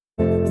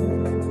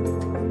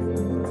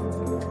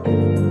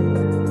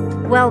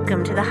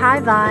Welcome to the High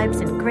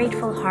Vibes and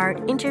Grateful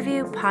Heart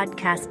interview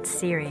podcast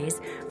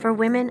series for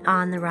women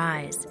on the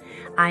rise.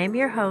 I am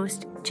your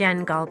host,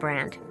 Jen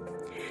Gulbrand.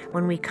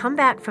 When we come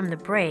back from the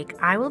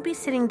break, I will be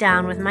sitting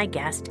down with my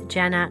guest,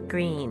 Jenna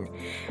Greene.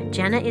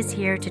 Jenna is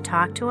here to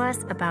talk to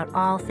us about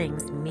all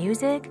things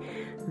music,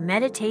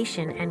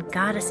 meditation, and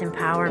goddess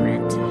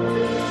empowerment.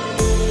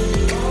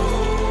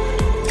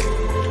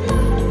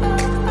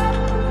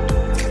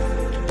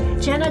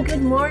 Jenna,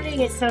 good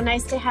morning. It's so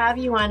nice to have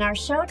you on our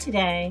show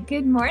today.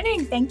 Good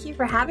morning. Thank you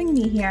for having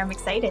me here. I'm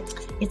excited.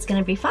 It's going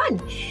to be fun.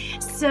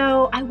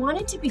 So I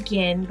wanted to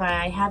begin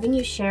by having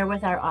you share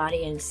with our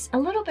audience a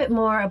little bit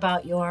more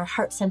about your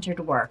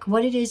heart-centered work,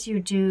 what it is you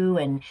do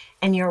and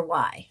your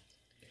why.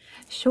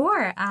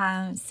 Sure.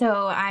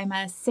 So I'm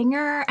a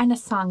singer and a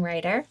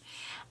songwriter.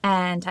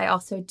 And I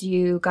also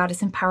do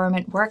goddess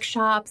empowerment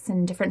workshops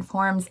and different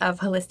forms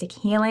of holistic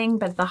healing.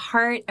 But the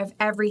heart of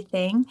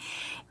everything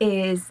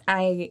is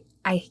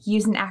I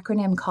use an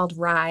acronym called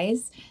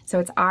RISE. So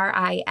it's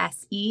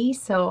R-I-S-E.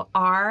 So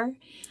R,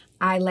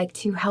 I like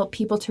to help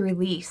people to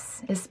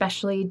release,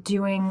 especially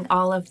doing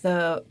all of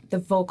the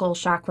vocal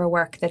chakra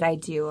work that I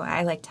do.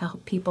 I like to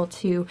help people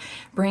to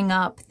bring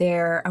up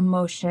their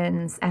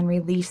emotions and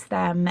release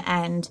them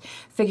and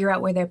figure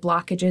out where their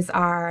blockages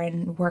are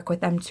and work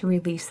with them to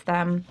release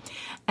them.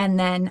 And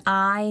then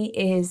I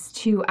is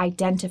to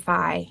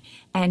identify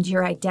and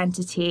your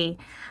identity,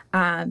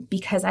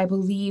 because I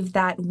believe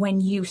that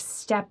when you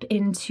step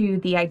into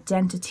the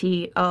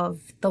identity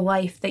of the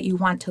life that you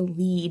want to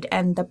lead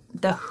and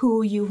the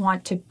who you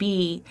want to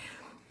be,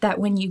 that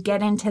when you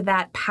get into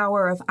that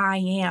power of I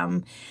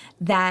am,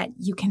 that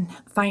you can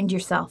find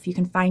yourself, you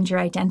can find your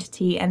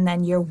identity, and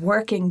then you're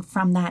working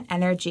from that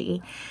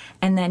energy.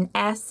 And then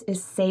S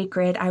is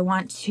sacred. I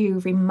want to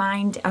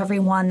remind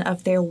everyone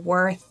of their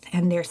worth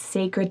and their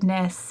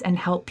sacredness and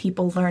help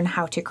people learn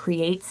how to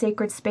create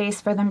sacred space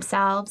for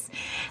themselves.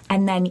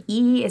 And then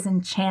E is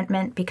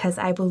enchantment, because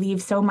I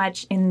believe so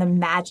much in the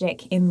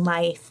magic in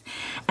life.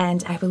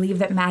 And I believe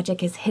that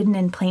magic is hidden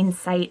in plain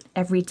sight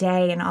every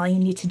day, and all you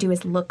need to do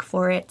is look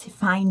for it to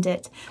find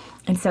it.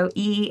 And so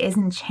E is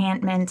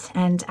enchantment,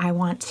 and I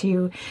want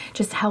to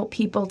just help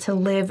people to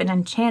live an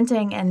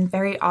enchanting and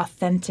very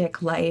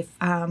authentic life.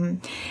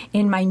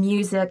 In my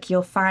music,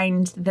 you'll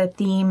find the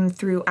theme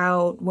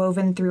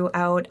woven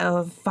throughout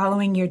of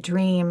following your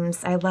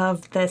dreams. I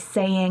love the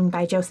saying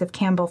by Joseph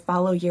Campbell,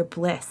 follow your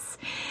bliss.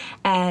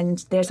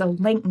 And there's a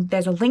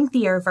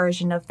lengthier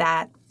version of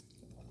that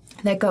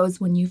goes,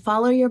 when you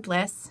follow your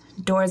bliss,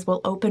 doors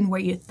will open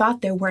where you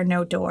thought there were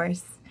no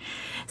doors.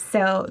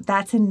 So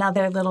that's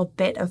another little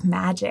bit of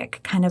magic,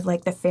 kind of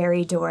like the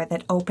fairy door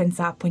that opens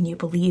up when you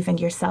believe in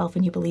yourself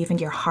and you believe in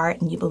your heart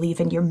and you believe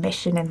in your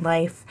mission in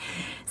life.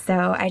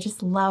 So I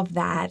just love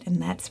that,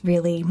 and that's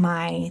really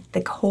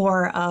the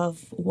core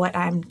of what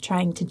I'm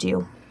trying to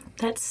do.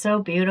 That's so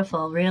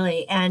beautiful,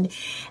 really. And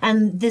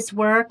this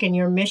work and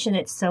your mission,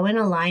 it's so in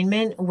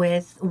alignment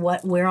with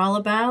what we're all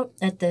about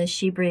at the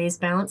She Breathes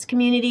Balance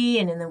community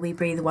and in the We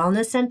Breathe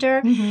Wellness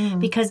Center. Mm-hmm.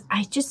 Because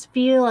I just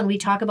feel, and we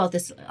talk about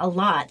this a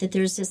lot, that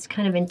there's this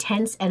kind of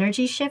intense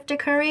energy shift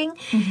occurring.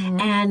 Mm-hmm.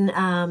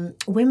 And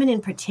women in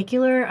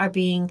particular are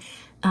being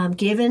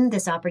given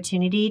this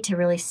opportunity to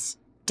really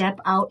step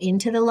out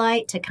into the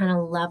light, to kind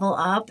of level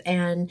up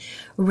and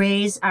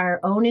raise our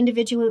own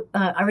individual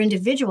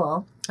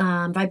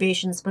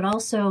vibrations, but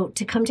also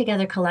to come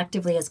together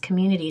collectively as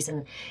communities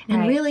and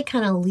right. really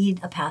kind of lead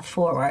a path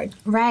forward.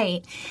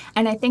 Right.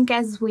 And I think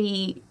as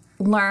we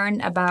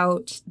learn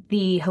about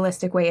the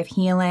holistic way of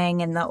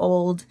healing and the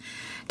old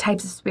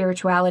types of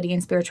spirituality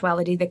and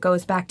spirituality that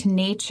goes back to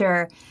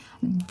nature,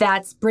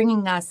 that's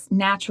bringing us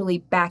naturally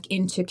back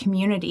into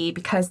community,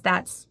 because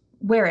that's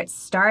where it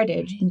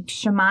started. In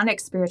shamanic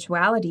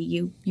spirituality,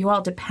 you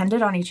all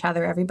depended on each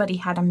other. Everybody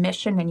had a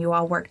mission, and you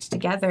all worked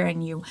together,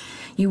 and you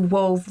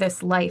wove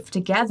this life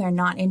together,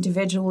 not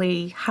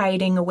individually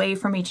hiding away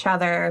from each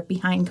other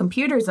behind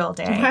computers all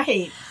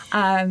day.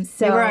 Right.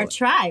 So they were our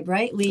tribe,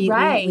 right?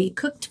 We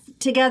cooked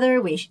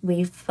together.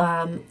 We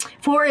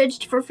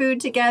foraged for food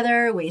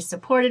together. We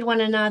supported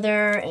one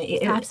another.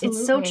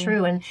 It's so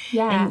true, and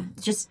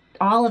just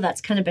all of that's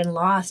kind of been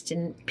lost,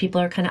 and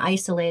people are kind of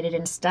isolated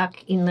and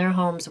stuck in their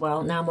homes,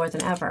 well, now more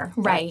than ever.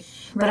 Right.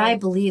 But I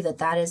believe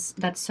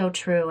that's so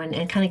true,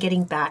 and kind of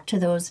getting back to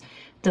those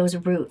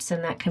roots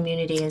and that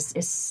community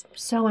is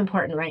so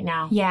important right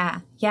now. Yeah.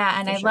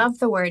 And I love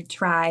the word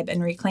tribe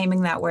and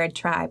reclaiming that word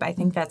tribe. I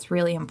think that's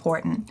really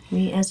important.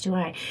 Me, as do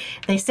I.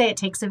 They say it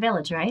takes a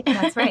village, right?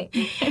 That's right.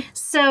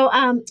 So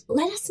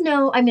let us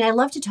know. I mean, I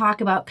love to talk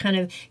about kind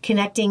of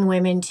connecting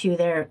women to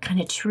their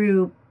kind of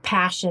true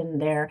passion,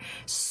 their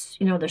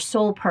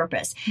soul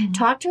purpose. Mm-hmm.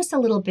 Talk to us a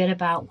little bit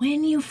about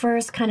when you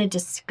first kind of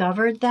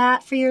discovered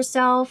that for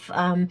yourself,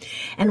 and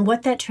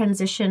what that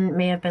transition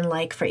may have been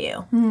like for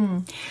you.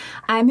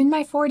 I'm in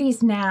my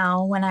 40s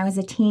now. When I was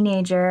a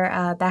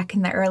teenager, back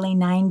in the early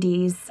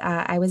 90s,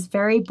 I was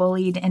very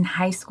bullied in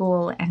high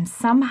school, and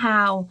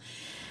somehow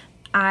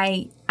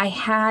I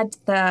had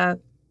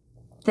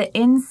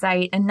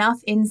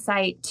enough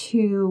insight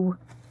to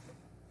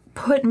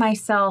put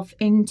myself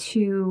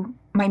into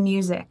my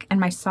music and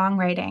my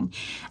songwriting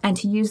and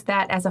to use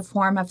that as a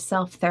form of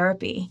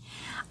self-therapy.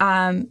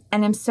 And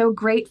I'm so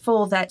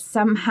grateful that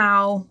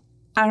somehow,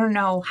 I don't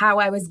know how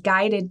I was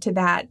guided to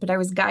that, but I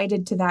was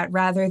guided to that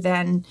rather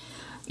than,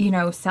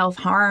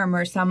 self-harm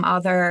or some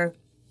other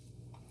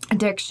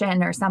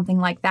addiction or something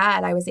like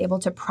that. I was able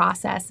to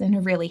process in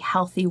a really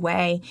healthy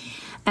way.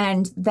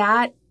 And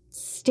that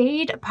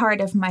stayed a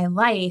part of my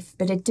life,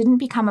 but it didn't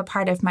become a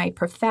part of my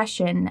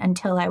profession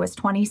until I was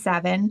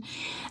 27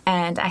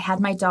 and I had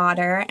my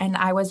daughter and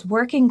I was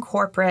working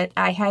corporate.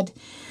 I had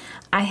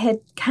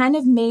kind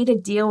of made a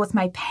deal with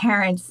my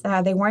parents.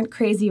 They weren't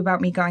crazy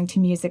about me going to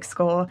music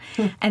school.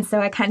 And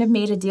so I kind of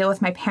made a deal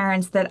with my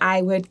parents that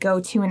I would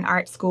go to an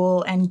art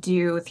school and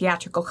do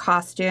theatrical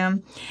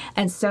costume.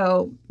 And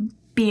so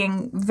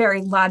being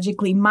very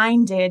logically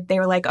minded, they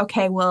were like,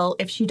 okay, well,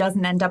 if she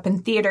doesn't end up in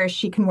theater,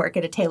 she can work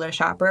at a tailor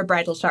shop or a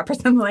bridal shop or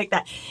something like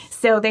that.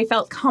 So they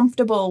felt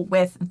comfortable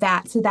with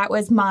that. So that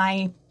was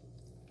my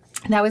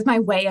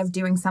way of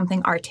doing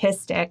something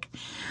artistic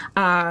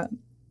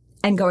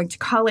and going to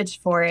college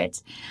for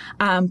it.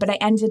 But I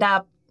ended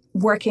up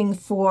working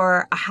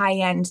for a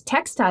high-end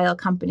textile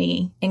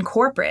company in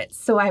corporate.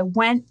 So I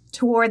went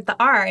toward the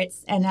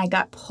arts and I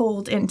got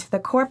pulled into the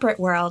corporate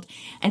world.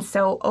 And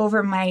so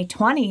over my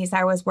 20s,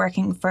 I was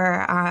working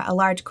for a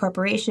large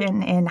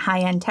corporation in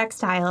high-end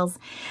textiles.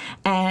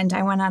 And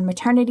I went on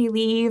maternity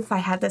leave. I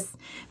had this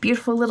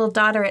beautiful little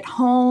daughter at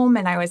home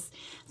and I was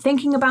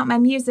thinking about my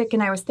music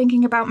and I was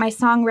thinking about my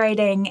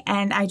songwriting.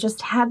 And I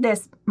just had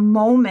this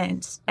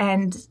moment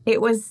and it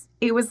was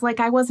like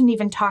I wasn't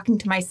even talking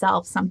to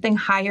myself. Something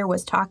higher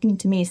was talking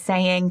to me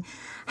saying,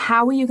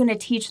 how are you going to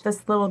teach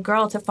this little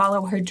girl to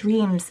follow her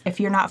dreams if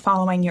you're not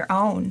following your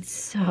own?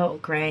 So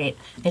great.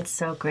 It's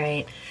so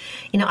great.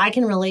 I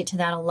can relate to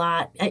that a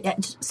lot.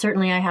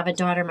 Certainly, I have a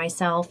daughter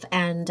myself.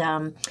 And,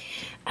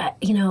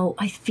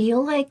 I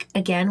feel like,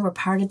 again, we're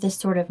part of this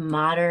sort of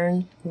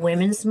modern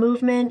women's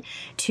movement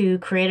to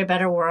create a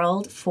better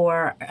world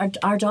for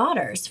our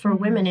daughters, for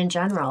women in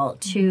general,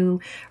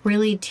 to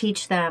really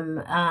teach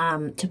them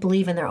to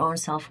believe in their own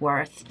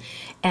self-worth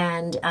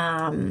and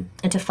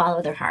to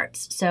follow their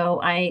hearts. So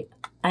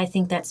I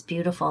think that's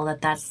beautiful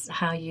that's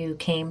how you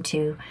came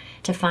to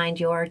find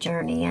your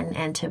journey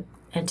and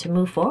to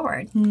move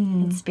forward.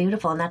 It's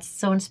beautiful, and that's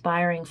so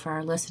inspiring for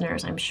our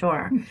listeners, I'm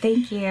sure.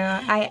 Thank you.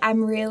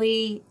 I'm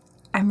really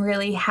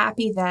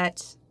happy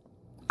that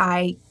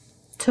I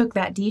took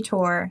that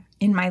detour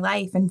in my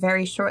life, and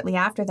very shortly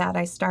after that,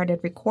 I started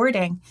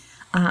recording.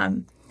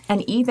 And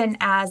even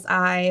as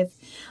I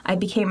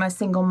became a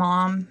single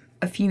mom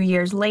a few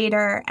years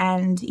later,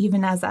 and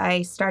even as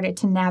I started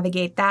to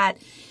navigate that,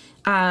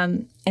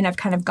 and I've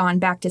kind of gone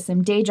back to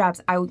some day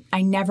jobs,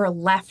 I never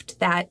left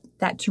that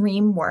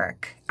dream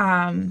work.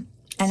 And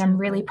I'm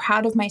really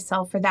proud of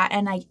myself for that.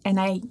 And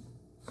I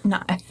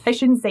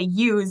shouldn't say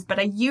use, but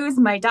I use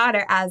my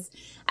daughter as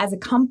a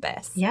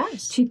compass.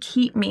 Yes. To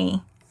keep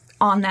me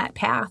on that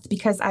path,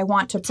 because I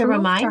want to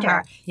prove to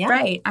her. Yeah.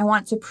 Right. I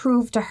want to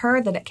prove to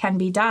her that it can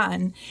be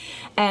done.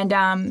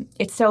 And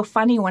it's so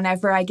funny,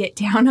 whenever I get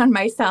down on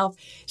myself,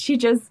 she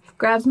just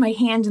grabs my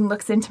hand and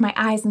looks into my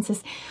eyes and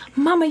says,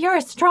 Mama, you're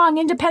a strong,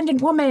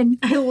 independent woman.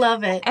 I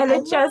love it. And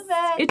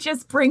it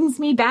just brings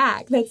me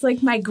back. That's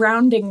like my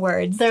grounding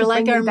words. They're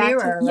like our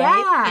mirror, right?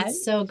 Yeah.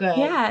 It's so good.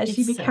 Yeah,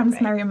 she becomes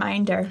my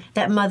reminder.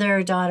 That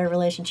mother-daughter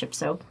relationship,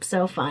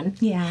 so fun.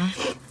 Yeah.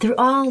 Through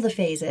all the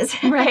phases.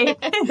 Right.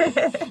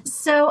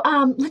 So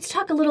let's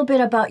talk a little bit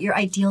about your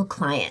ideal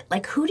client.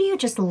 Like, who do you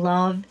just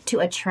love to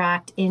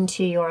attract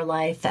into your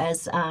life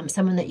as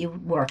someone that you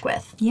work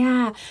with?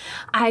 Yeah,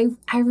 I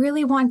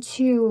really want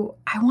to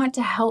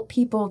help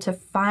people to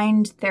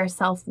find their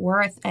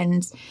self-worth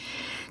and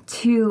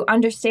to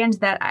understand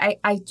that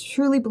I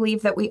truly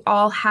believe that we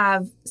all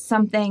have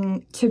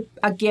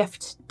a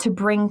gift to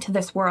bring to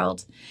this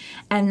world,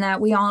 and that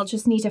we all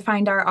just need to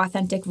find our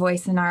authentic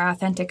voice and our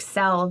authentic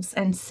selves.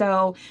 And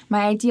so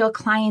my ideal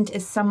client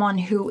is someone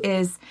who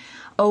is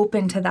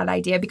open to that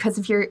idea, because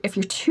if you're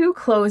too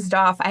closed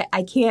off,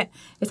 I can't,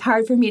 it's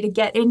hard for me to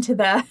get into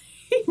the,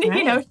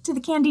 to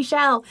the candy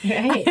shell.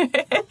 Right.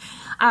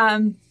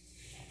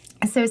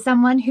 So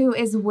someone who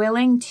is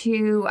willing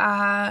to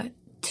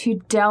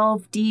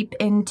delve deep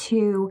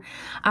into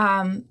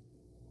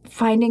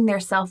finding their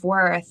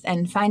self-worth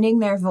and finding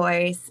their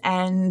voice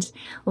and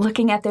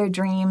looking at their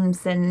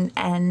dreams and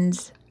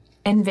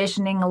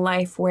envisioning a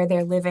life where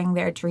they're living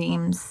their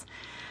dreams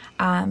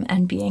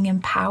and being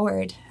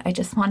empowered. I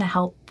just want to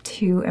help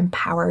to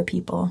empower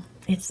people.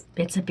 It's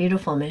a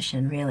beautiful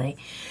mission, really.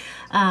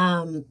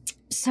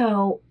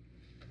 So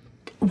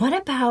what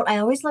about, I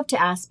always love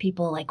to ask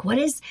people, like, what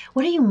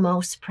are you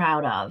most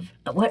proud of?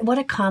 What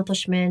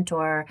accomplishment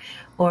or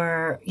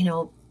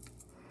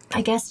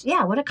I guess,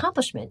 what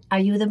accomplishment are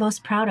you the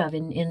most proud of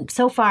in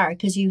so far?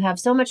 Because you have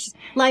so much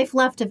life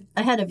left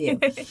ahead of you.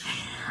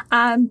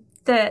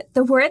 The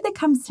word that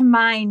comes to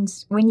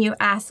mind when you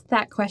ask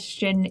that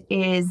question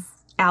is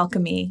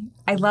alchemy.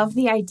 I love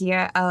the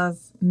idea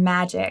of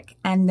magic.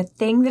 And the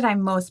thing that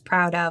I'm most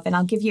proud of, and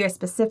I'll give you a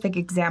specific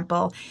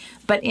example,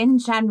 but in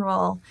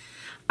general,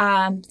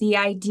 the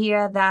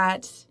idea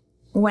that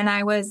when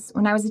I was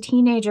a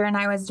teenager and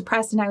I was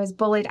depressed and I was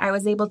bullied, I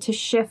was able to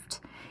shift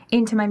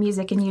into my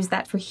music and use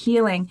that for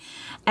healing.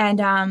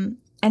 And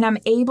I'm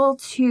able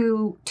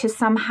to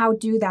somehow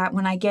do that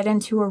when I get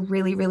into a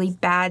really, really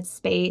bad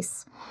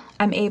space.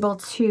 I'm able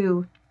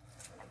to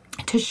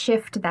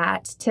shift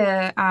that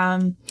to,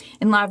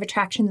 in law of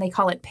attraction, they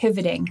call it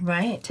pivoting.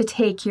 Right. To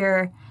take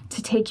your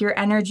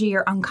energy,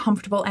 your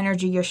uncomfortable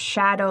energy, your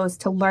shadows,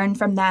 to learn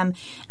from them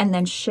and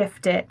then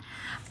shift it.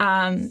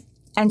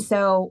 And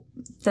so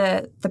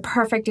the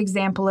perfect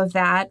example of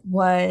that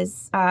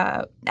was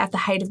at the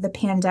height of the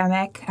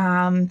pandemic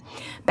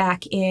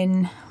back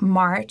in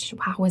March.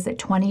 Wow, was it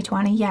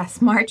 2020?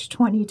 Yes, March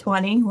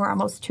 2020. We're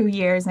almost 2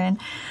 years in.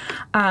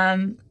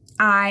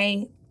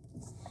 I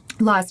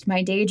lost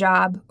my day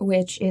job,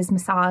 which is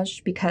massage,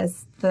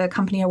 because the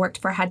company I worked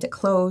for had to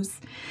close.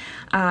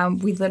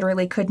 We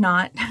literally could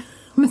not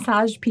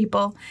massage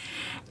people.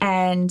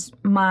 And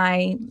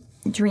my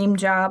dream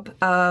job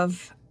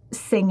of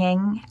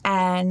singing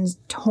and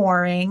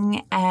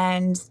touring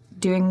and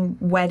doing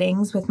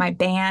weddings with my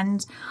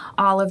band,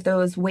 all of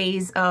those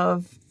ways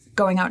of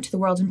going out to the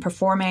world and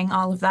performing,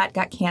 all of that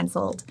got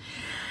canceled.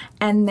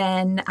 And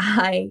then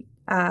I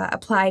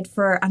applied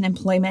for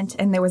unemployment,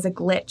 and there was a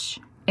glitch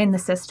in the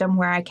system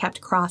where I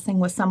kept crossing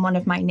with someone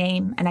of my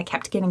name and I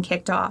kept getting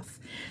kicked off.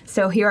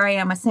 So here I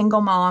am, a single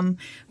mom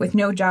with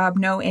no job,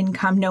 no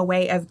income, no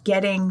way of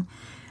getting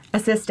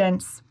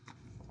assistance.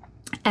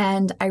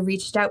 And I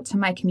reached out to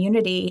my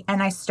community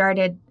and I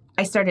started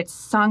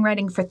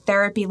songwriting for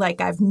therapy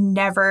like I've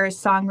never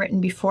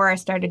songwritten before. I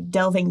started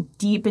delving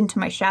deep into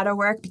my shadow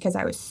work because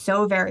I was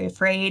so very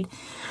afraid.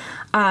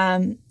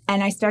 And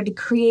I started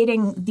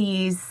creating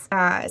these,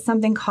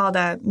 something called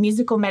a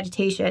musical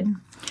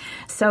meditation.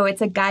 So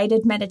it's a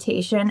guided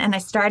meditation. And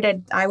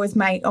I was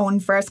my own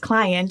first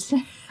client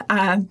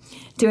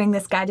doing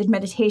this guided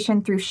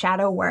meditation through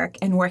shadow work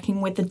and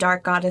working with the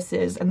dark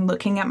goddesses and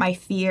looking at my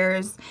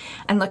fears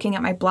and looking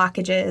at my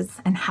blockages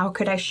and how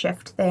could I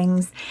shift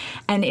things.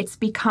 And it's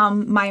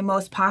become my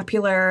most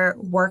popular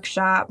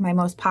workshop, my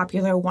most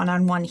popular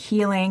one-on-one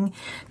healing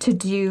to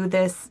do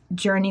this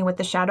journey with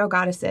the shadow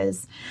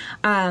goddesses.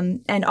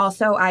 And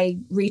also I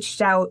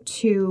reached out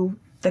to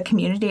the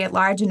community at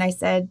large and I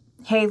said,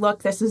 hey,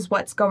 look, this is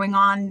what's going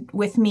on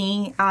with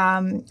me.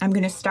 I'm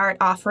going to start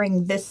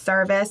offering this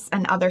service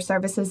and other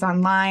services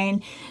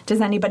online.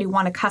 Does anybody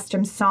want a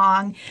custom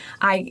song?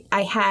 I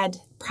had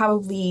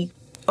probably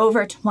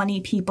over 20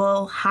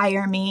 people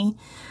hire me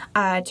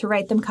to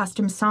write them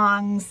custom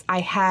songs. I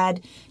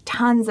had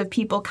tons of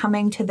people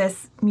coming to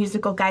this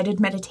musical guided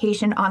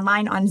meditation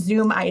online on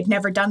Zoom. I had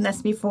never done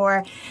this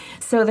before.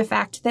 So the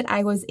fact that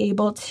I was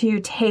able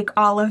to take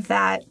all of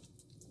that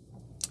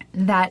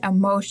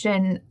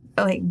emotion,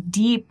 like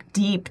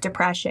deep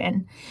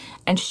depression,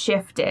 and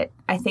shift it,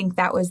 I think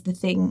that was the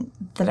thing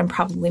that I'm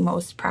probably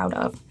most proud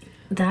of.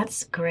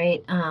 That's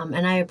great.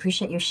 And I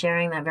appreciate you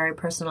sharing that very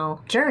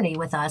personal journey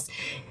with us.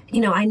 You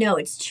know, I know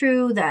it's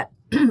true that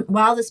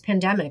while this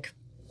pandemic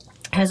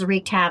has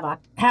wreaked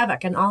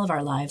havoc in all of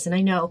our lives, and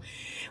I know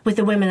with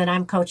the women that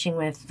I'm coaching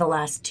with the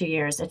last 2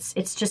 years,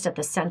 it's just at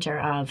the center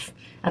of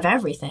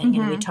everything.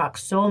 Mm-hmm. And we talk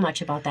so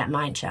much about that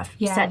mind shift,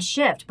 set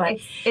shift, but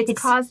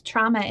it's caused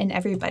trauma in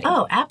everybody.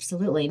 Oh,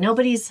 absolutely.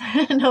 Nobody's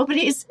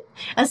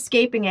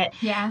escaping it.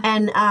 Yeah.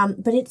 And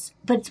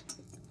but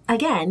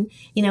again,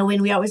 you know,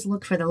 when we always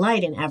look for the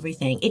light in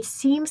everything, it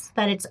seems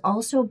that it's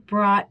also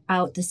brought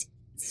out this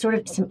sort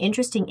of some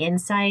interesting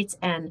insights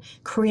and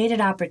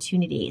created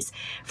opportunities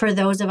for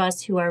those of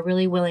us who are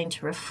really willing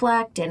to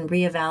reflect and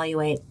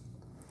reevaluate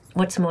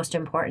what's most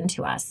important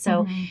to us.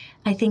 So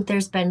I think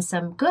there's been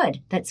some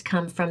good that's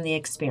come from the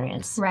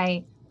experience.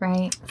 Right.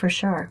 For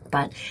sure.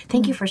 But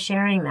thank you for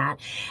sharing that.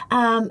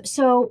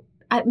 So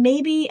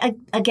maybe,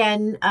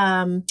 again,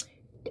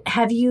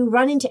 have you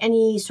run into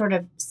any sort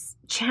of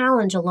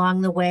challenge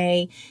along the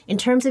way in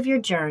terms of your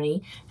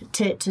journey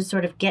to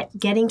sort of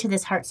getting to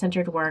this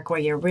heart-centered work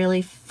where you're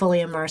really fully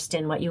immersed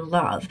in what you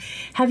love?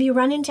 Have you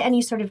run into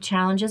any sort of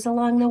challenges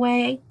along the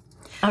way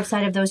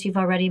outside of those you've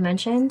already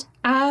mentioned?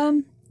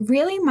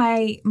 Really,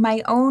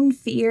 my own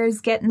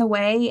fears get in the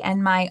way,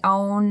 and my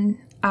own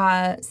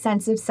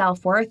sense of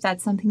self-worth.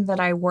 That's something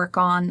that I work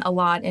on a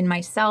lot in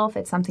myself.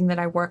 It's something that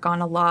I work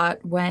on a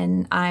lot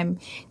when I'm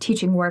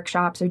teaching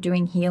workshops or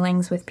doing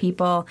healings with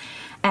people.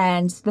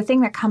 And the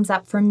thing that comes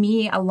up for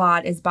me a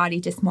lot is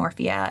body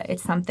dysmorphia.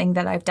 It's something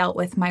that I've dealt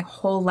with my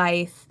whole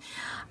life.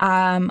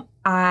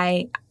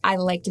 I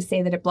like to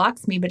say that it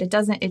blocks me, but it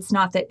doesn't. It's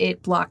not that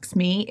it blocks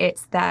me.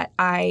 It's that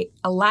I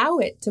allow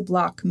it to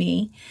block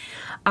me.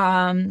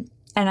 And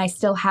I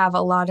still have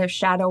a lot of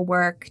shadow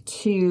work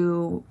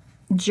to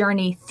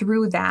journey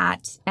through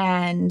that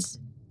and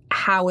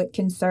how it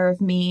can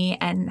serve me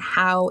and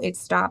how it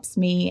stops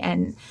me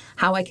and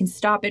how I can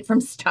stop it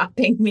from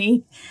stopping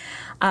me.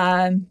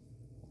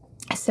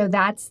 So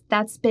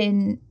that's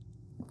been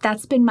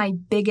that's been my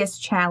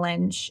biggest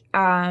challenge,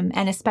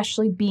 and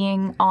especially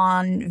being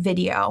on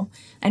video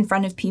in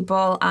front of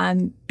people,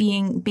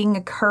 being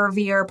a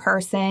curvier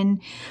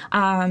person,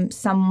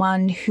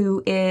 someone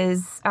who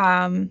is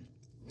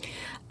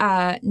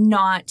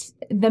not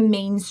the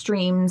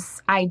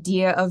mainstream's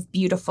idea of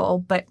beautiful,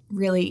 but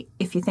really,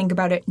 if you think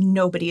about it,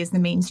 nobody is the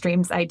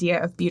mainstream's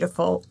idea of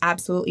beautiful.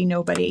 Absolutely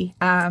nobody.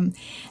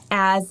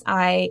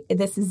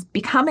 This is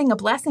becoming a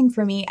blessing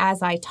for me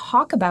as I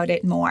talk about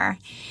it more,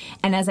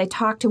 and as I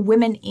talk to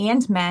women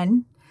and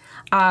men,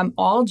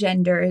 all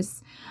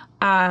genders,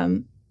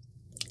 as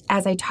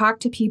I talk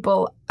to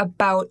people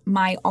about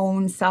my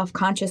own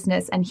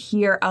self-consciousness and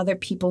hear other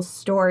people's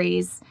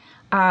stories.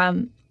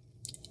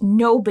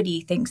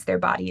 Nobody thinks their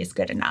body is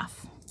good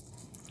enough.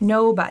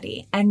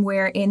 Nobody. And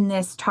we're in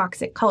this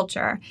toxic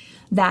culture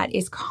that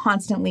is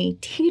constantly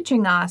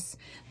teaching us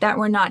that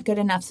we're not good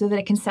enough so that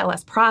it can sell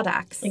us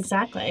products.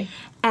 Exactly.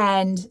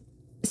 And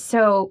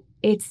so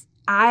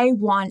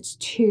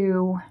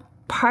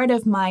part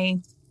of my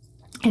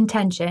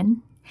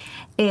intention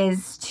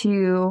is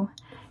to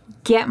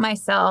get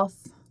myself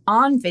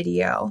on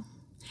video,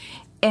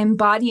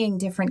 embodying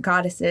different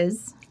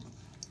goddesses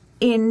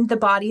in the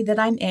body that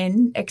I'm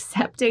in,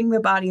 accepting the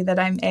body that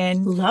I'm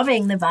in.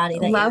 Loving the body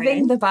that you're in.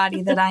 Loving the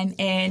body that I'm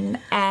in,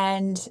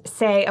 and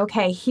say,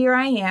 okay, here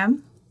I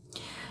am,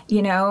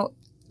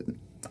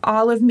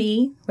 all of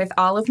me with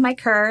all of my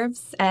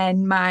curves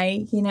and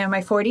my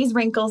 40s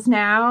wrinkles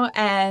now,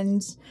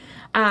 and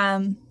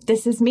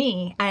this is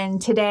me.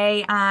 And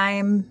today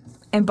I'm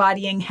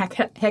embodying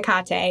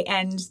Hecate,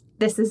 and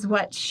this is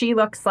what she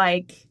looks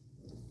like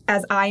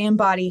as I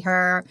embody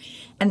her,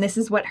 and this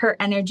is what her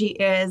energy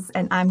is,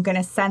 and I'm going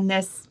to send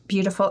this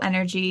beautiful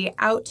energy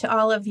out to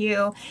all of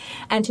you,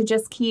 and to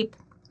just keep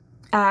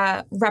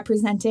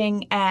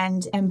representing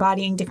and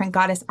embodying different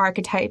goddess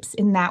archetypes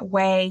in that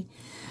way,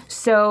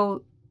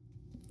 so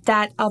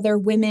that other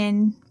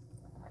women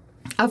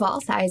of all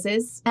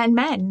sizes and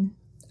men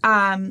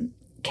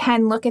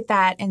can look at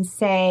that and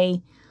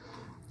say,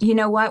 you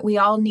know what, we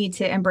all need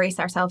to embrace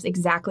ourselves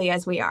exactly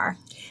as we are.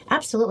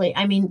 Absolutely.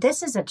 I mean,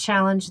 this is a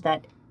challenge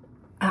that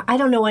I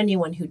don't know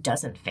anyone who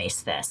doesn't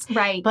face this.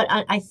 Right. But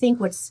I think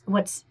what's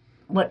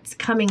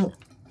coming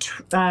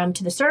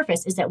to the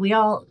surface is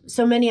that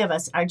so many of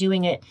us are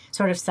doing it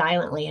sort of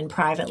silently and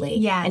privately.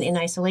 Yes. And in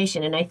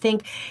isolation. And I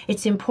think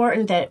it's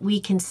important that we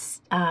can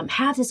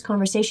have this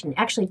conversation,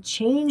 actually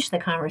change the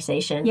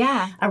conversation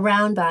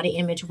around body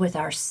image with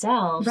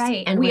ourselves.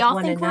 Right. And we with all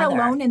one think another.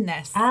 we're alone in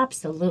this.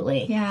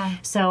 Absolutely. Yeah.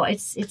 So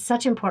it's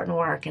such important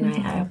work, and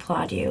I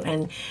applaud you.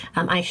 And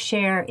I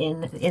share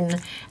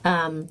in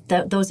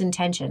those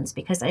intentions,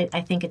 because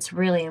I think it's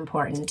really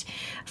important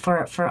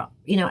for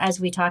as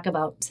we talk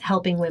about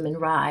helping women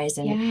rise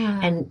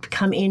and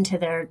come into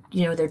their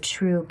their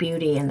true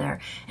beauty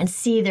and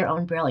see their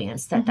own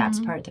brilliance, that's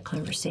part of the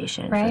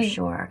conversation for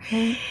sure.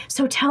 Right.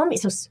 So tell me,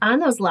 on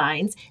those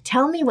lines,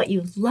 tell me what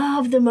you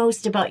love the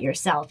most about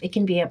yourself. It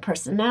can be a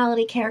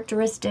personality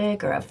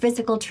characteristic or a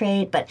physical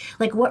trait, but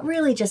like what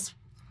really just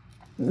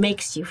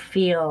makes you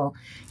feel,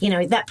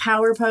 that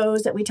power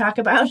pose that we talk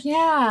about?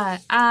 Yeah.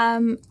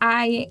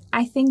 I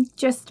think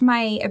just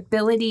my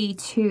ability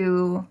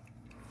to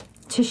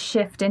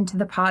shift into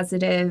the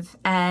positive.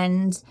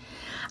 And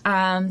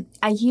I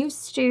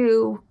used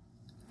to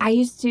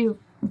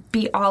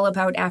be all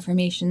about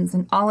affirmations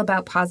and all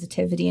about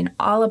positivity and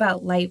all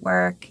about light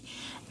work.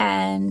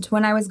 And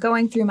when I was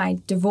going through my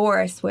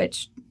divorce,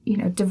 which,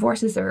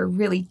 divorces are a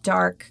really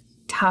dark,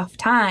 tough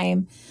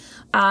time,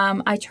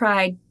 I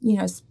tried,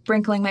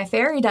 sprinkling my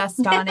fairy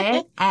dust on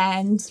it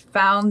and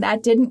found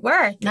that didn't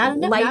work. Not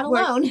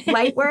alone.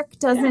 Light work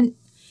doesn't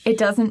It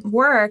doesn't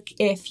work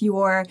if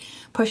you're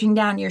pushing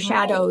down your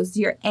shadows,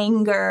 your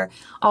anger,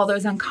 all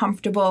those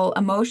uncomfortable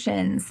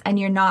emotions, and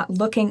you're not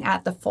looking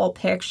at the full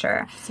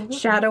picture. Absolutely.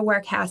 Shadow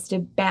work has to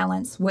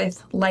balance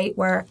with light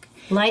work.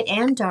 Light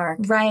and dark.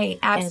 Right,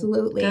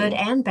 absolutely. And good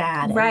and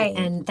bad. Right.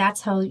 And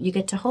that's how you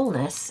get to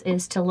wholeness,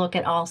 is to look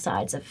at all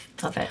sides of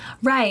it.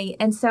 Right.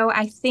 And so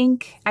I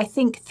think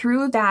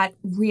through that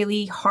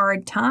really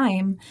hard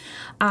time,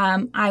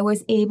 I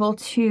was able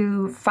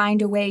to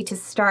find a way to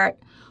start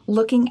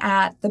looking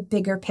at the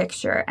bigger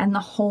picture and the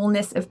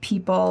wholeness of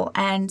people,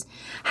 and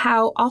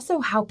how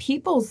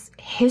people's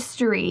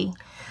history,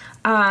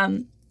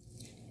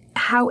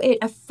 how it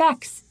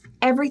affects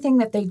everything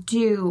that they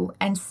do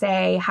and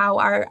say, how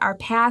our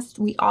past,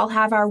 we all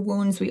have our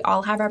wounds, we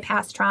all have our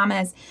past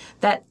traumas,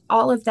 that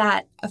all of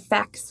that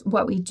affects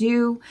what we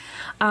do.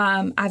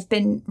 I've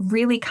been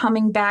really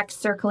coming back,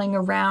 circling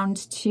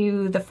around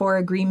to the 4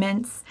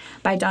 Agreements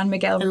by Don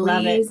Miguel Ruiz. I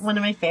love it. One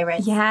of my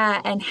favorites. Yeah,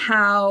 and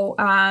how,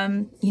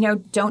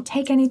 don't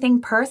take anything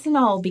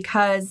personal,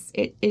 because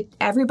it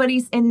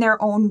everybody's in their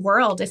own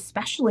world,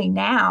 especially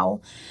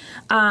now.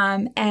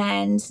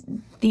 And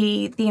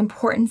the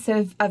importance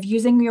of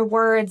using your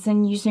words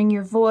and using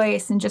your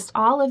voice, and just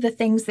all of the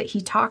things that he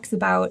talks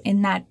about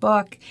in that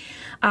book.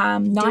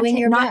 Doing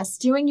your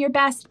best. Doing your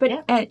best,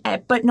 but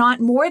but not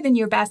more than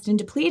your best, and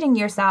depleting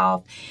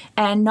yourself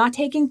and not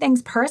taking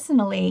things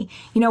personally.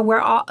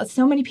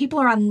 So many people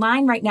are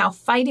online right now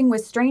fighting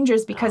with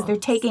strangers because they're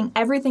taking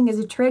everything as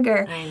a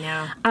trigger.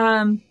 I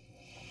know.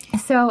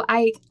 So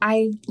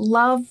I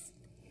love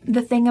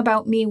the thing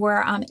about me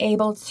where I'm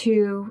able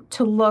to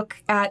look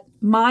at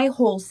my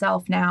whole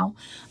self now.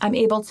 I'm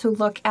able to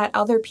look at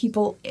other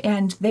people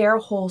and their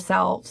whole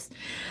selves.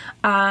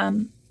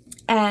 And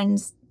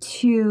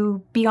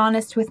to be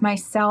honest with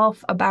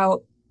myself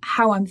about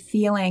how I'm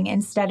feeling,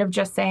 instead of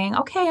just saying,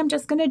 okay, I'm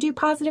just going to do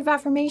positive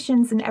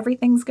affirmations and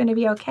everything's going to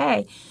be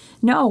okay.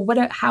 No,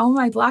 how am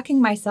I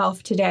blocking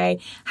myself today?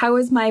 How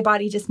is my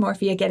body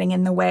dysmorphia getting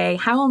in the way?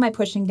 How am I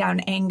pushing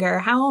down anger?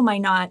 How am I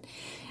not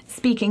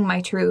speaking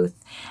my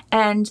truth?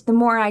 And the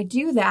more I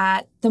do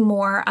that, the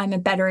more I'm a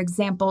better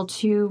example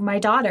to my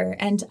daughter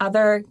and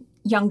other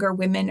younger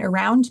women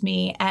around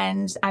me,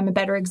 and I'm a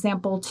better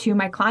example to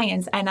my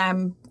clients, and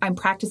I'm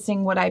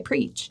practicing what I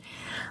preach.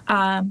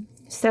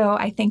 So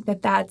I think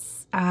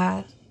that's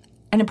an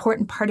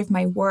important part of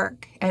my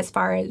work as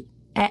far as,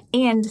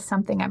 and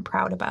something I'm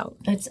proud about.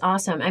 That's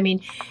awesome. I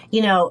mean,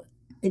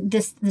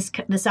 this let's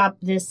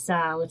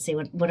see,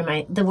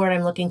 the word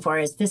I'm looking for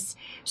is this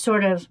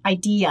sort of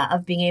idea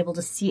of being able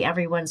to see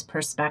everyone's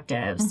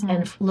perspectives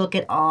and look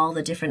at all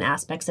the different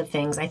aspects of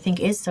things, I think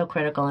is so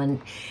critical.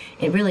 And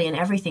it really, in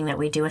everything that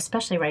we do,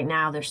 especially right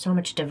now, there's so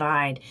much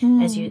divide,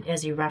 as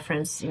you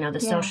reference, the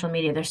social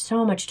media, there's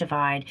so much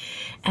divide,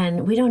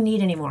 and we don't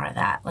need any more of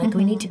that. Like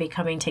we need to be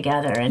coming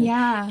together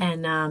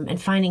and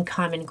finding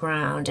common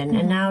ground.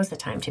 And now is the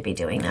time to be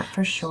doing that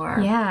for sure.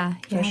 Yeah,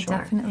 for sure.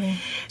 Definitely.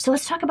 So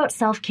let's talk about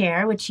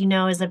self-care, which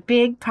is a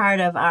big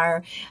part of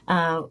our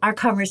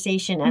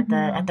conversation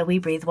at the We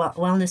Breathe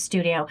Wellness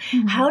Studio.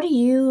 How do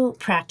you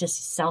practice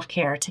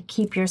self-care to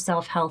keep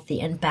yourself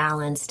healthy and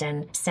balanced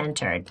and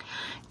centered?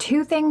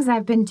 Two things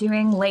I've been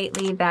doing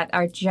lately that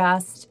are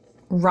just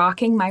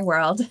rocking my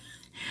world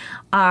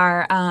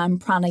are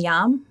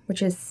pranayama,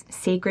 which is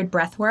sacred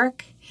breath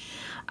work.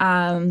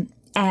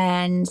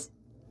 And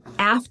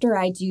after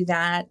I do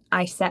that,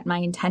 I set my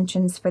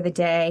intentions for the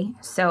day.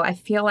 So I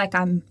feel like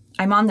I'm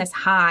on this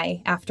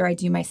high after I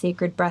do my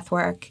sacred breath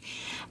work,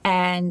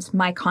 and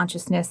my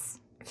consciousness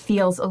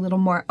feels a little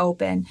more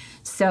open.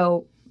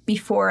 So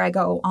before I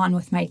go on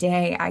with my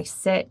day, I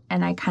sit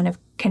and I kind of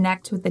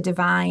connect with the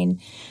divine,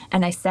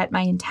 and I set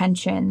my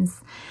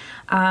intentions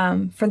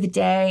for the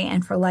day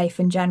and for life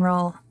in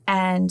general.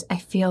 And I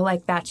feel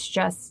like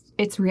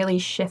it's really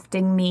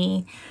shifting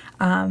me.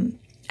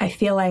 I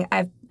feel like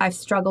I've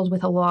struggled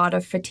with a lot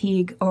of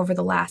fatigue over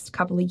the last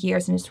couple of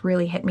years, and it's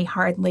really hit me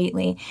hard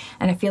lately.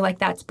 And I feel like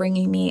that's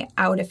bringing me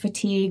out of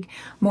fatigue,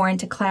 more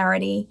into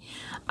clarity.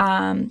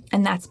 And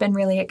that's been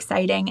really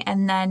exciting.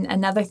 And then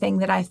another thing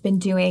that I've been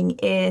doing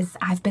is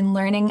I've been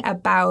learning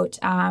about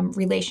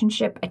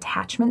relationship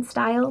attachment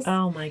styles.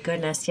 Oh my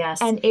goodness, yes.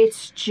 And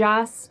it's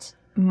just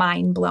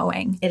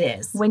mind-blowing. It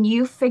is. When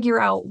you figure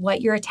out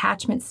what your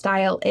attachment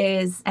style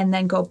is and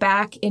then go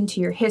back into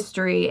your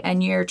history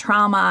and your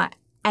trauma,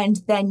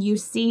 and then you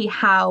see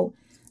how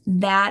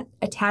that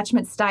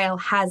attachment style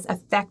has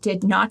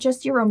affected not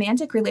just your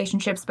romantic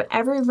relationships, but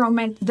every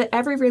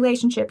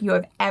relationship you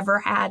have ever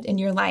had in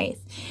your life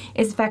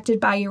is affected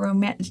by your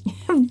romantic.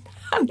 I'm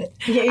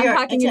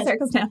talking in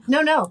circles now.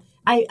 No.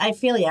 I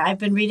feel you. I've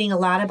been reading a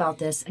lot about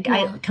this,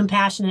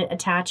 compassionate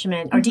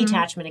attachment or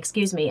detachment,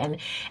 excuse me,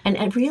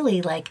 and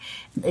really, like,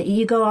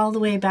 you go all the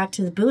way back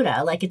to the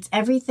Buddha. Like,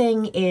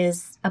 everything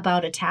is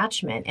about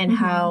attachment and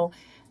how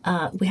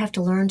we have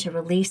to learn to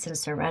release and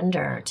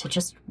surrender to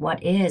just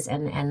what is,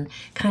 and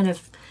kind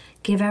of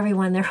give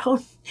everyone their own,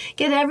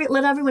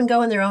 let everyone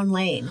go in their own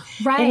lane.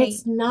 Right. And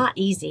it's not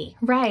easy.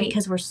 Right.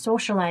 Because we're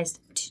socialized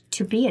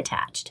to be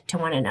attached to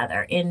one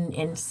another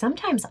in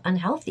sometimes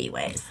unhealthy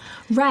ways.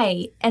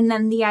 Right. And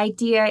then the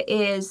idea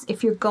is,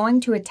 if you're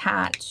going to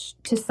attach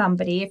to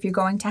somebody, if you're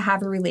going to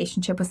have a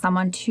relationship with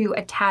someone, to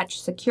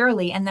attach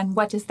securely. And then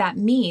what does that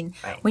mean?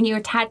 Right. When you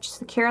attach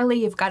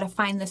securely, you've got to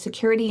find the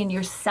security in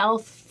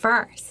yourself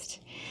first.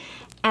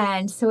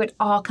 And so it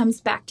all comes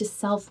back to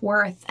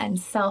self-worth and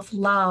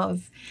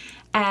self-love.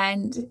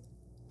 And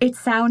it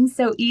sounds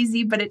so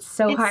easy, but it's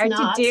hard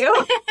to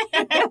do.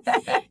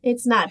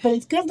 It's not, but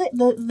it's good that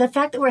the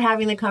fact that we're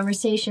having the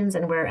conversations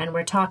and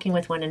we're talking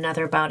with one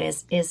another about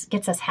is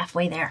gets us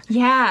halfway there.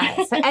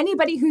 Yeah. So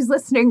anybody who's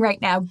listening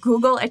right now,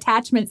 Google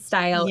attachment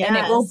style, and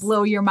it will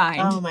blow your mind.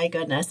 Oh my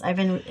goodness!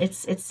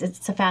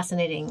 It's a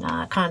fascinating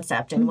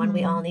concept, and one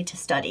we all need to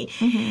study.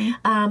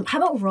 How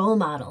about role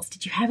models?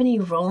 Did you have any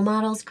role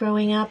models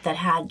growing up that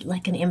had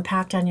like an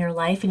impact on your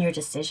life and your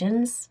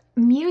decisions?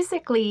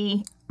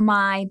 Musically,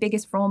 my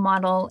biggest role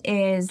model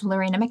is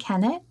Lorena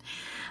McKennitt.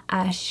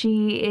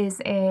 She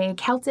is a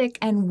Celtic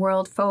and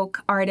world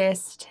folk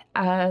artist,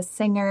 a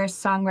singer,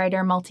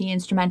 songwriter,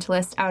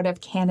 multi-instrumentalist out of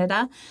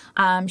Canada.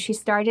 She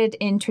started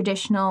in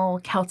traditional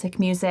Celtic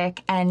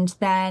music and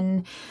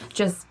then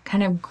just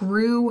kind of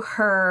grew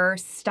her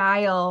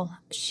style.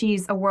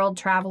 She's a world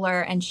traveler,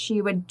 and she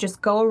would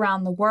just go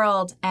around the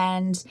world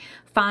and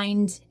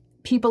find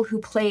people who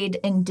played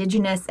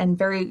indigenous and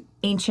very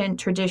ancient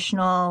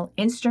traditional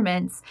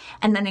instruments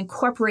and then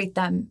incorporate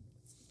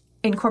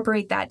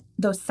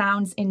those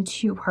sounds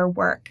into her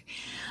work.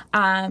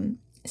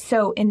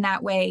 So in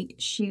that way,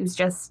 she was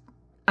just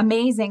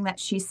amazing that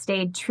she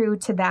stayed true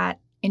to that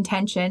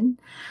intention.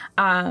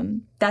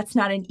 That's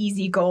not an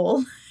easy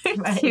goal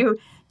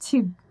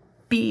to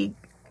be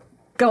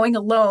going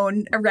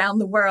alone around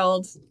the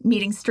world,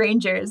 meeting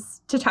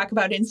strangers to talk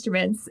about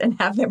instruments and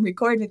have them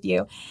record with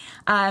you.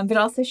 But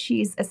also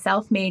she's a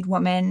self-made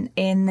woman.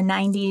 In the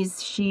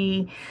 90s,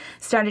 she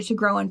started to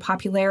grow in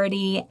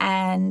popularity,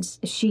 and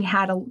she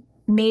had a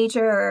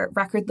major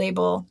record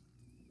label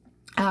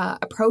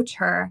approach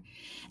her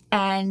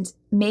and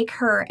make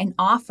her an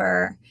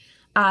offer,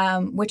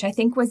 which I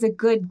think was a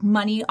good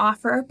money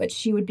offer, but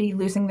she would be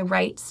losing the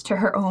rights to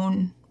her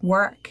own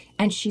work.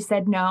 And she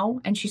said no,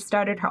 and she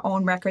started her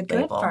own record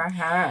label. Good for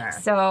her.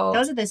 So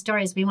those are the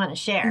stories we want to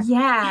share.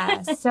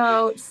 Yeah.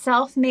 So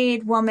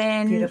self-made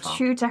woman, Beautiful.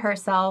 True to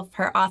herself,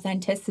 her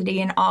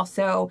authenticity, and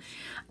also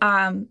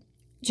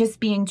just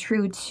being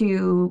true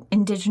to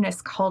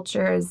indigenous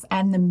cultures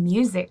and the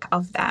music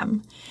of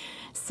them.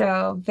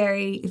 So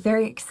very,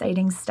 very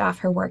exciting stuff.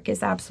 Her work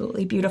is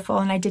absolutely beautiful.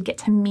 And I did get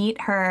to meet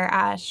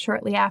her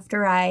shortly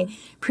after I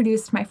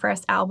produced my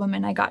first album,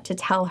 and I got to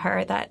tell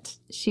her that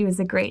she was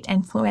a great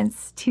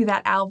influence to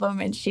that album,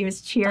 and she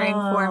was cheering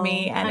for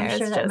me. And I'm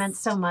sure that meant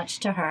so much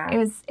to her.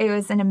 It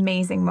was an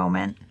amazing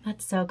moment.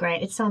 That's so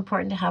great. It's so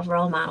important to have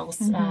role models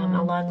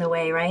along the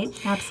way, right?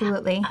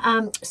 Absolutely.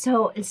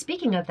 So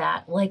speaking of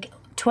that, like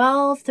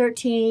 12,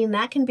 13,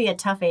 that can be a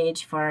tough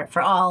age for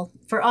all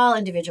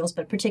individuals,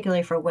 but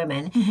particularly for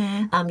women,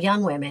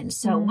 young women.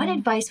 So what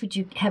advice would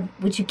you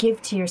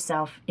give to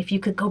yourself if you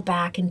could go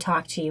back and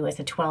talk to you as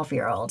a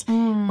 12-year-old?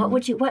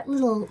 What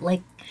little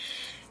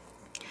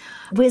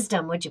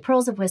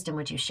pearls of wisdom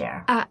would you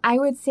share? I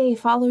would say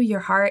follow your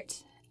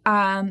heart,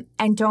 and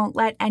don't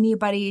let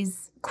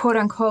anybody's quote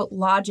unquote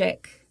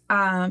logic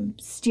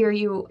steer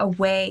you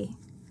away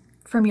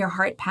from your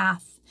heart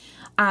path.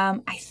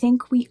 I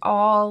think we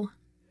all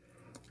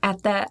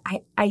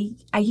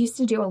I used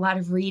to do a lot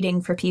of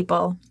reading for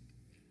people,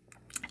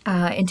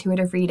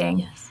 intuitive reading.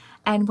 Yes.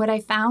 And what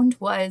I found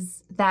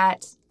was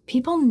that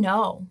people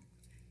know.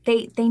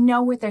 They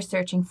know what they're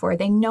searching for.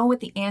 They know what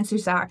the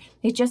answers are.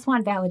 They just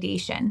want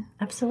validation.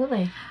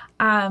 Absolutely.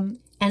 And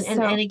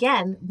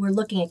again, we're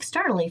looking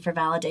externally for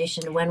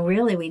validation when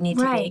really we need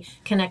to be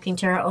connecting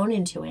to our own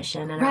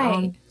intuition and our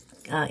own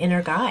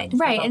inner guide.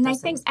 Right. And I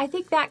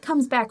think that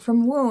comes back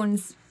from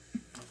wounds.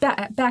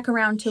 Back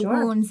around to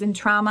wounds and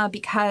trauma,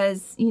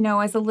 because,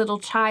 as a little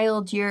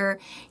child, you're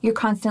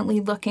constantly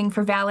looking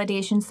for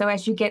validation. So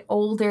as you get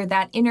older,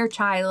 that inner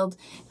child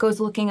goes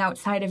looking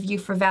outside of you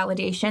for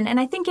validation. And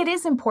I think it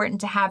is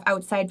important to have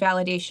outside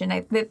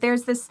validation.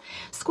 There's this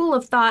school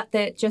of thought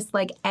that just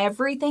like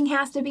everything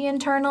has to be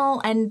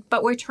internal,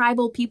 but we're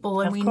tribal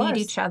people and we need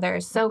each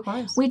other. So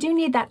we do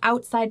need that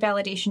outside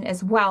validation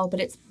as well, but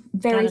it's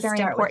very, very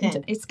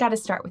important. It's got to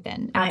start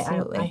within.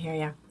 Absolutely. I hear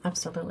you.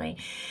 Absolutely.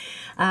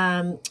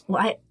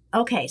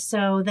 Okay,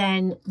 so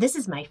then this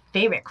is my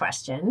favorite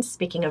question.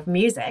 Speaking of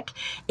music,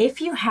 if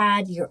you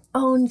had your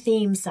own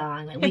theme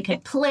song that we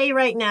could play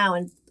right now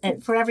and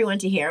for everyone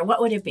to hear,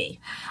 what would it be?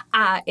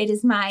 It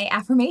is my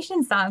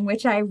affirmation song,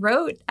 which I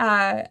wrote.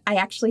 I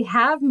actually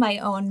have my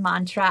own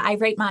mantra. I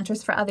write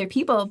mantras for other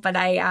people, but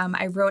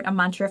I wrote a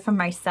mantra for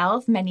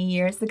myself many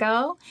years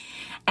ago.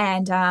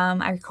 And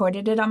I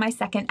recorded it on my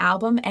second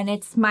album, and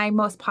it's my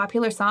most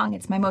popular song.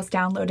 It's my most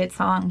downloaded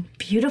song.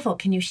 Beautiful.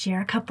 Can you share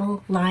a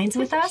couple lines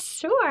with us?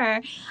 Sure.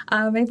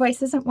 My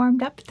voice isn't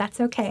warmed up, but that's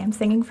okay. I'm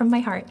singing from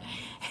my heart.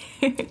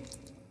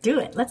 Do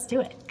it. Let's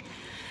do it.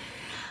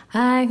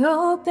 I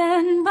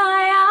open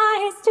my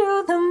eyes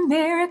to the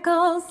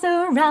miracles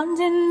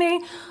surrounding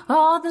me,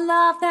 all the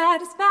love that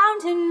is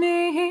found in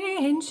me,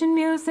 ancient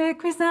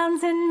music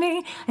resounds in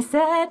me. I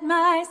set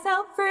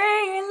myself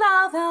free,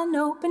 love and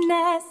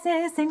openness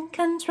is in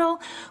control,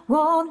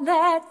 won't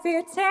let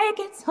fear take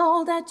its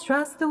hold. I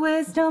trust the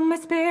wisdom my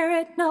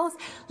spirit knows.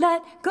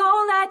 Let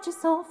go, let your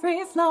soul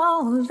free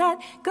flow,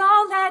 let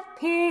go, let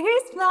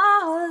peace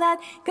flow, let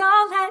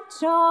go, let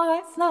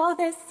joy flow.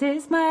 This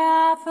is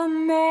my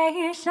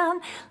affirmation.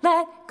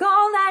 Let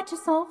go, let your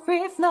soul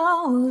free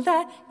flow.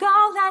 Let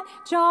go, let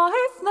joy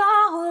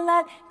flow.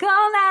 Let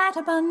go, let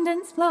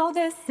abundance flow.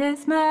 This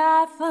is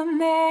my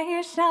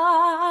affirmation.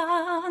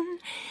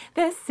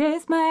 This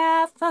is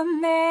my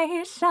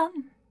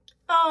affirmation.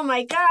 Oh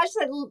my gosh,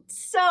 that's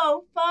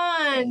so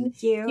fun.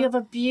 Thank you. You have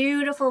a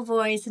beautiful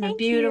voice and a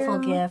beautiful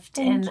gift.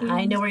 Thank you.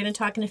 I know we're going to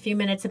talk in a few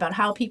minutes about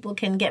how people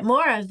can get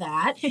more of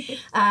that.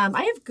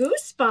 I have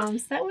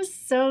goosebumps. That was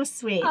so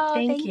sweet. Oh,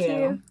 thank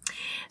you.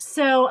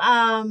 So,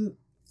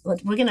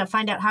 we're going to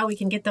find out how we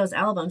can get those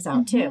albums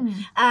out too.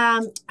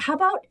 How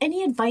about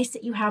any advice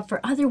that you have for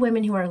other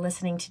women who are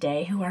listening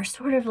today who are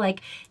sort of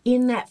like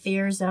in that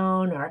fear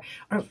zone or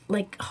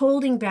like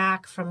holding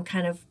back from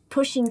kind of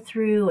pushing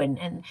through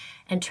and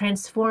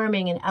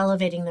transforming and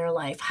elevating their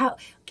life? How,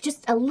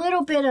 just a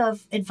little bit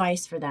of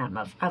advice for them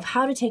of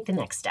how to take the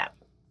next step.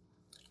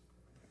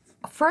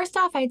 First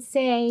off, I'd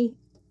say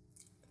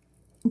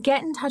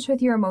get in touch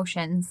with your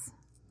emotions.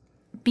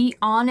 Be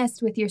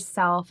honest with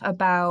yourself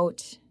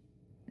about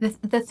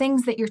the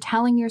things that you're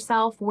telling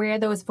yourself, where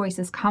those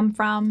voices come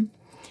from,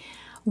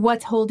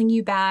 what's holding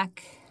you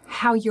back,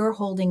 how you're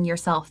holding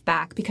yourself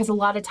back. Because a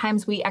lot of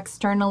times we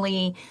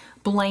externally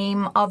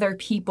blame other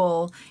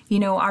people,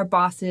 our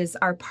bosses,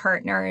 our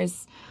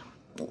partners,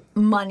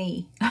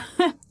 money,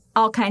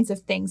 all kinds of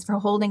things for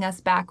holding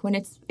us back when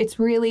it's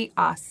really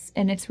us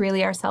and it's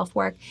really our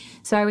self-work.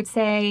 So I would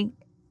say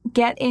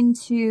get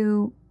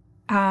into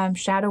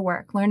shadow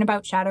work, learn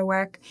about shadow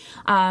work.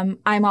 I'm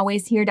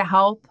always here to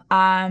help.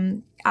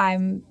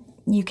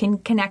 You can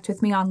connect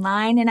with me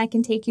online and I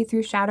can take you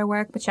through shadow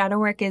work. But shadow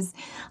work is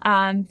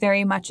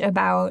very much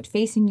about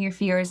facing your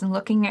fears and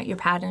looking at your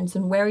patterns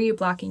and where are you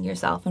blocking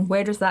yourself and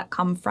where does that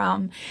come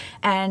from.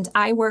 And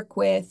I work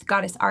with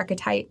goddess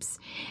archetypes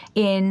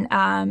in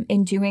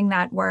doing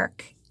that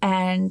work.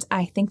 And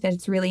I think that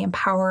it's really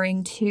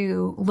empowering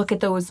to look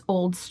at those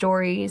old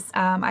stories.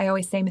 I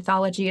always say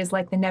mythology is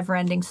like the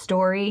never-ending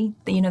story,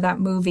 that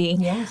movie.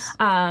 Yes.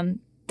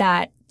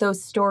 That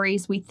those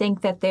stories, we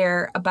think that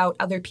they're about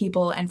other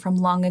people and from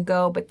long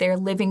ago, but they're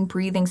living,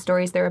 breathing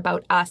stories. They're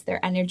about us.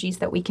 They're energies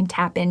that we can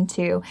tap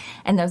into.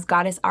 And those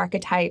goddess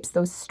archetypes,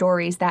 those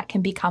stories, that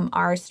can become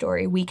our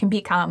story. We can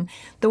become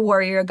the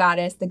warrior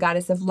goddess, the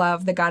goddess of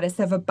love, the goddess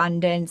of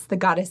abundance, the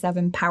goddess of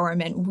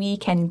empowerment. We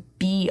can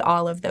be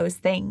all of those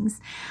things.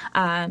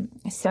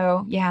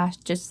 So yeah,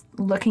 just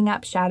looking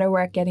up shadow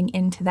work, getting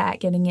into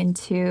that,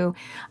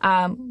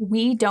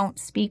 we don't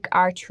speak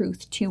our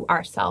truth to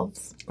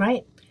ourselves.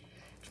 Right.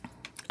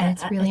 And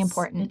it's really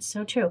important. It's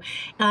so true.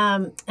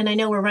 And I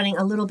know we're running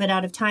a little bit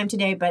out of time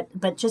today,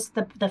 but just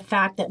the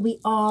fact that we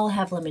all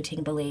have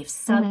limiting beliefs,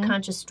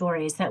 subconscious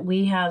stories that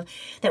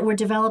were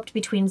developed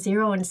between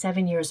 0 and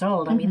 7 years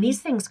old. I mean,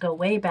 these things go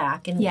way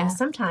back, and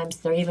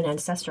sometimes they're even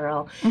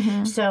ancestral.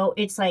 So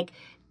it's like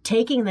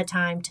taking the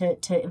time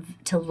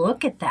to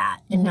look at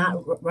that and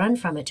not run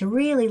from it, to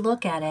really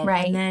look at it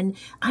and then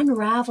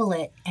unravel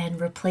it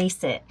and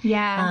replace it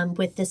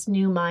with this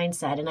new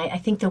mindset. And I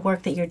think the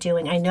work that you're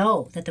doing, I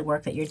know that the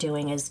work that you're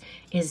doing is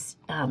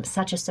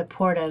such a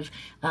supportive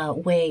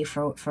way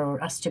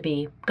for us to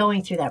be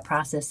going through that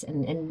process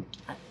and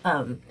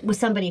with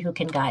somebody who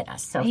can guide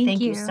us. So thank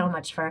you so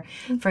much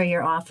for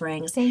your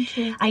offerings. Thank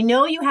you. I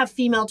know you have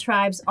female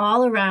tribes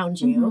all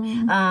around you,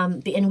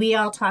 and we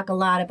all talk a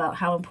lot about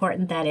how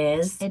important that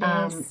is. It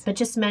is. But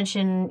just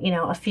mention,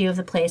 a few of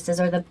the places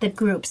or the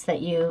groups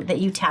that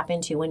you tap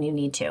into when you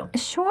need to.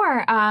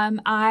 Sure. I've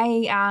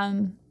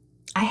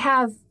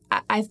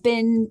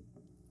been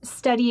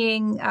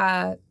studying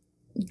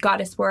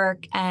goddess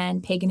work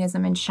and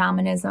paganism and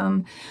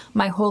shamanism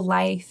my whole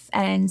life,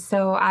 and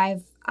so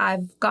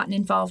I've gotten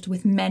involved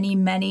with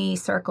many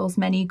circles,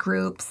 many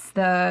groups,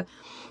 the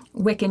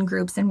Wiccan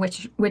groups and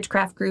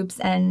witchcraft groups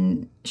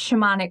and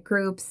shamanic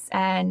groups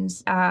and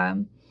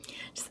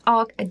just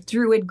all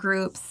druid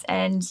groups.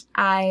 And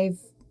I've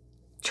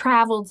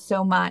traveled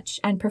so much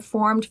and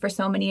performed for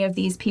so many of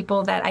these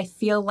people that I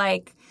feel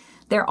like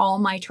they're all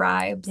my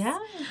tribes. Yeah.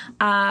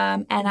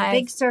 And a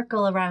big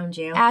circle around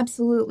you.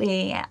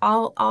 Absolutely.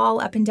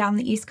 All up and down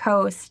the East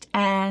Coast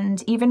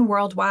and even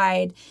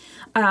worldwide.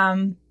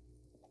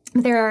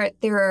 There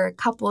are a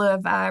couple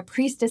of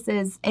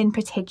priestesses in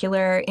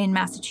particular in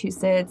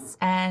Massachusetts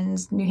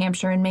and New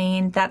Hampshire and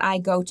Maine that I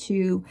go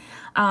to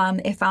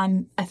if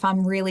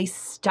I'm really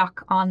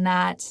stuck on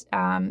that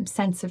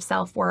sense of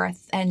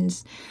self-worth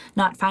and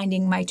not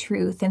finding my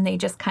truth, and they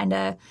just kind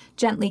of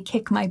gently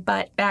kick my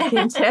butt back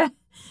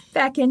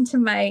into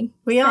my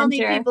We center. all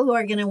need people who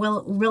are going to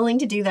willing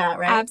to do that,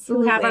 right?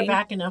 Absolutely. Who have our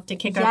back enough to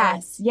kick our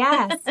butts.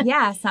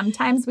 Yes.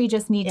 Sometimes we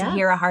just need to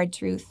hear a hard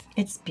truth.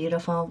 It's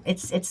beautiful.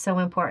 It's so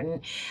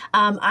important.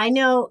 I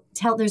know,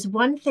 there's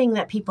one thing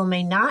that people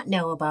may not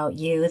know about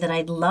you that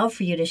I'd love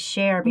for you to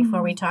share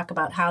before we talk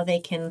about how they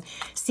can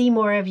see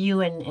more of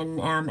you and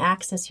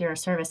access your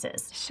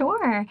services.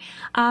 Sure.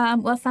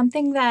 Well,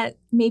 something that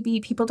maybe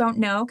people don't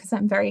know, because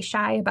I'm very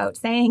shy about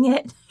saying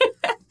it.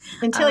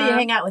 Until you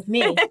hang out with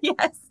me.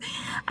 Yes.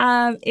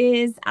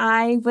 Is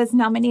I was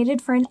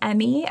nominated for an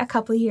Emmy a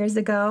couple of years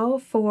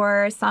ago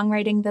for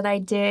songwriting that I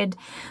did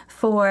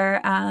for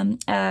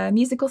a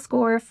musical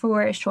score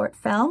for a short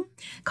film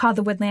called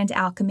The Woodland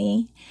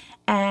Alchemy.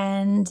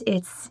 And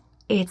it's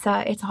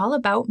all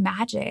about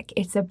magic.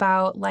 It's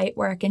about light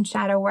work and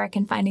shadow work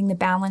and finding the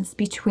balance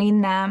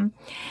between them.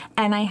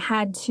 And I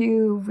had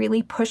to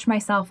really push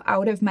myself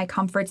out of my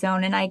comfort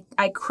zone. And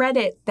I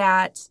credit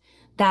that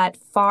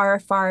far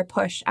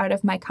push out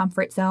of my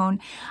comfort zone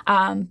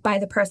by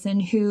the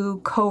person who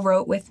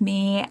co-wrote with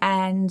me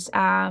and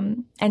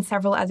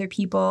several other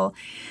people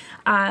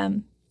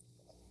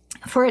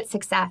for its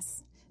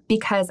success.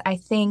 because I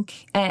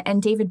think,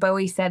 and David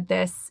Bowie said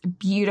this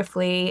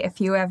beautifully, if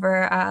you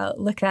ever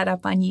look that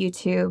up on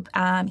YouTube,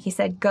 he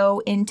said,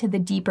 go into the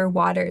deeper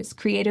waters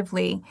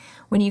creatively.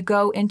 When you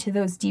go into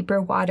those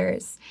deeper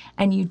waters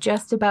and you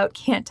just about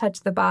can't touch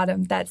the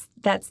bottom, that's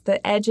the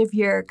edge of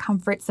your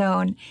comfort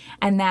zone,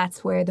 and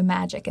that's where the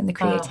magic and the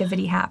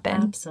creativity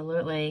happen.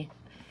 Absolutely.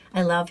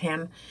 I love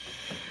him.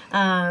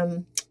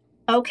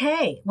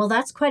 Okay, well,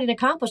 that's quite an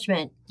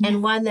accomplishment,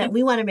 and one that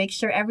we want to make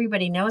sure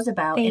everybody knows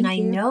about. Thank I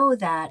you. know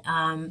that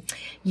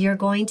you're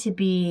going to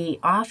be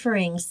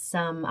offering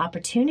some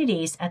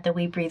opportunities at the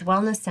We Breathe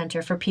Wellness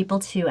Center for people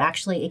to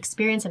actually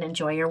experience and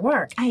enjoy your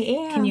work. I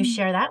am. Can you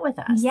share that with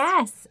us?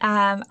 Yes.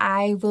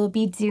 I will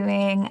be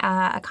doing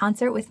a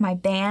concert with my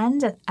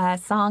band,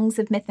 Songs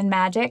of Myth and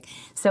Magic.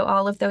 So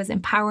all of those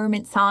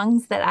empowerment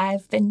songs that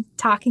I've been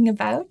talking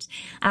about,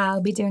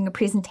 I'll be doing a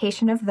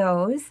presentation of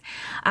those.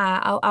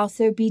 I'll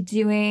also be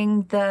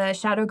doing the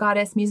Shadow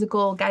Goddess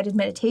musical guided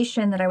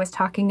meditation that I was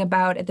talking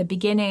about at the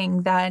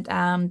beginning,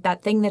 that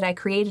thing that I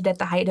created at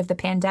the height of the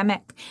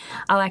pandemic.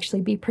 I'll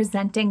actually be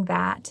presenting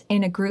that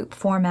in a group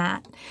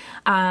format,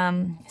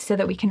 so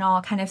that we can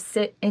all kind of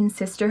sit in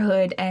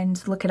sisterhood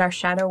and look at our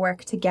shadow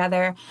work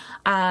together.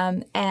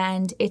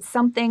 And it's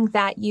something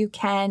that you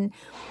can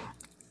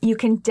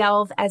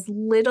delve as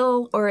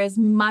little or as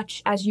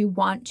much as you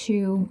want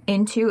to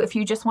into. If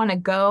you just want to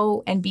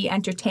go and be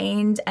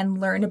entertained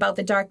and learn about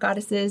the dark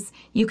goddesses,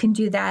 you can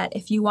do that.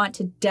 If you want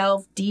to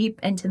delve deep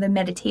into the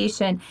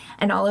meditation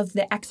and all of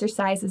the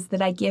exercises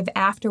that I give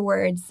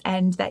afterwards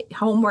and that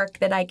homework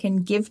that I can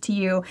give to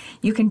you,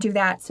 you can do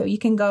that. So you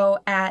can go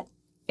at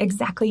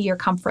exactly your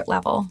comfort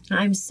level.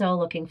 I'm so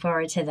looking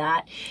forward to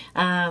that.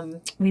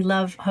 We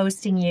love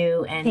hosting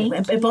you and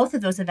Thank you. both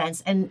of those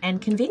events. And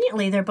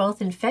conveniently, they're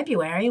both in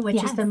February, which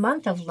Yes. is the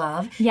month of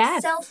love,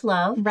 Yes.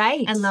 self-love,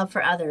 Right. and love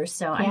for others.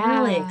 So I'm Yeah.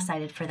 really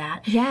excited for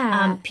that.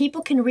 Yeah.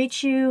 People can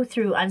reach you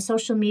on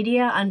social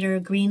media under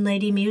Green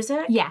Lady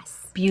Music. Yes.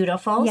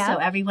 Beautiful. Yep. So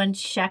everyone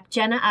check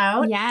Jenna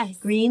out. Yes.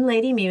 Green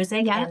Lady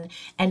Music. Yep.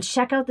 And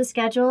check out the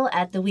schedule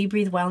at the We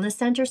Breathe Wellness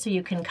Center so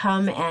you can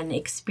come and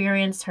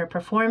experience her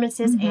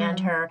performances and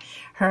her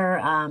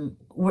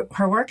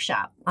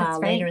workshop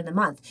later in the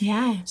month.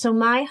 Yeah. So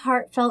my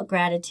heartfelt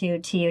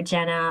gratitude to you,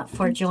 Jenna,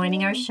 for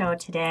joining our show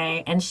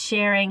today and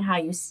sharing how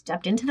you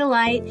stepped into the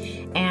light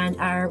and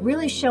are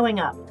really showing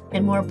up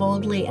and more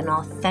boldly and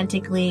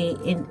authentically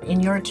in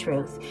your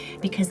truth,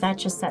 because that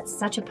just sets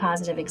such a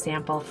positive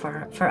example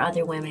for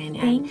other women.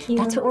 And Thank you.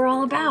 That's what we're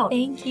all about.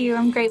 Thank you.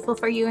 I'm grateful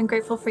for you and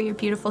grateful for your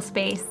beautiful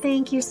space.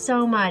 Thank you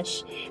so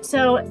much.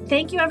 So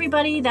thank you,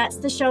 everybody. That's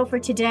the show for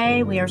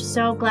today. We are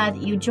so glad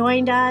that you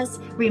joined us.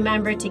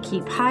 Remember to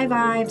keep high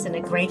vibes and a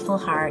grateful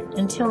heart.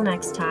 Until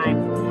next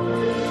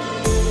time.